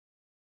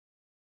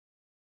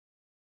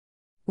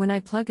When I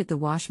plug at the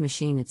wash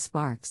machine it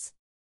sparks.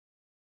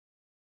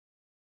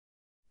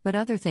 But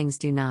other things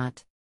do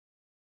not.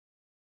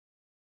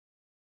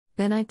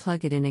 Then I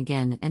plug it in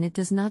again and it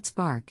does not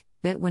spark,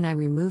 but when I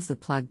remove the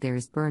plug there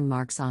is burn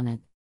marks on it.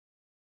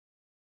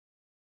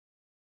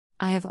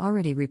 I have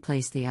already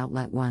replaced the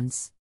outlet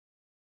once.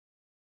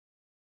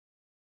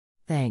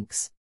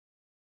 Thanks.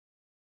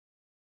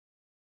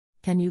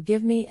 Can you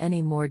give me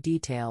any more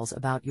details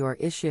about your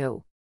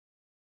issue?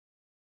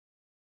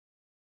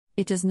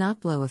 It does not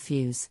blow a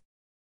fuse.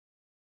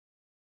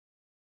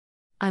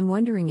 I'm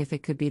wondering if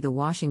it could be the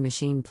washing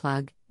machine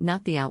plug,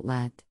 not the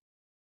outlet.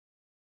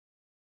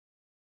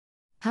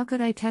 How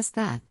could I test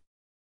that?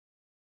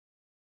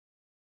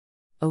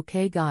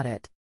 Okay, got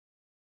it.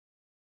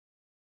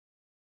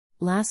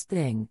 Last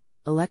thing,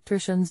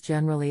 electricians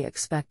generally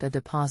expect a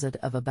deposit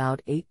of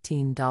about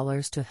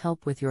 $18 to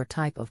help with your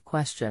type of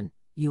question.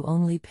 You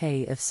only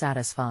pay if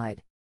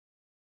satisfied.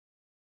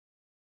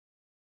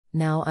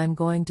 Now I'm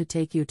going to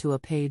take you to a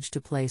page to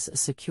place a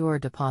secure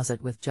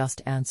deposit with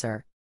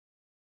JustAnswer.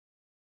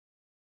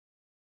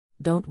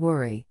 Don't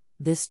worry,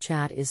 this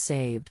chat is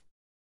saved.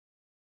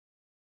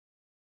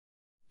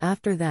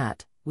 After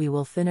that, we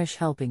will finish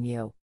helping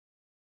you.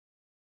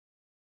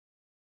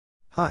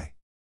 Hi.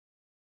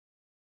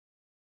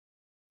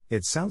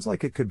 It sounds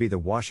like it could be the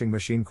washing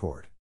machine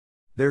cord.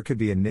 There could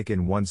be a nick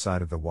in one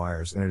side of the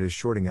wires and it is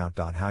shorting out.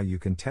 How you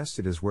can test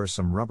it is wear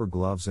some rubber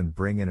gloves and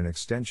bring in an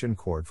extension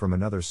cord from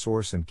another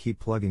source and keep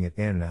plugging it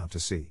in and out to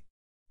see.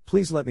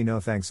 Please let me know.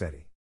 Thanks,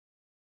 Eddie.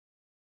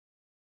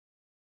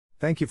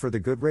 Thank you for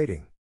the good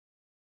rating.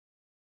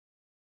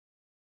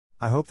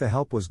 I hope the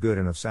help was good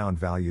and of sound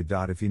value.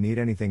 If you need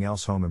anything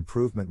else home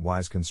improvement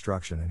wise,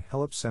 construction and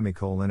help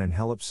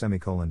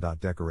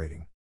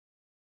decorating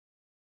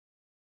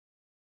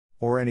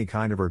or any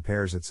kind of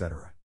repairs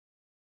etc.,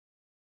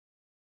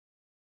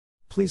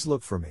 please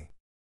look for me.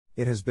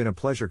 It has been a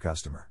pleasure,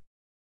 customer.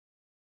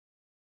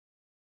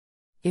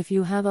 If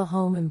you have a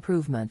home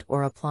improvement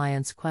or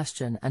appliance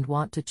question and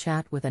want to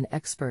chat with an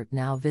expert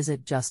now,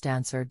 visit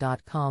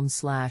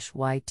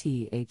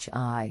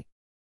justanswer.com/ythi.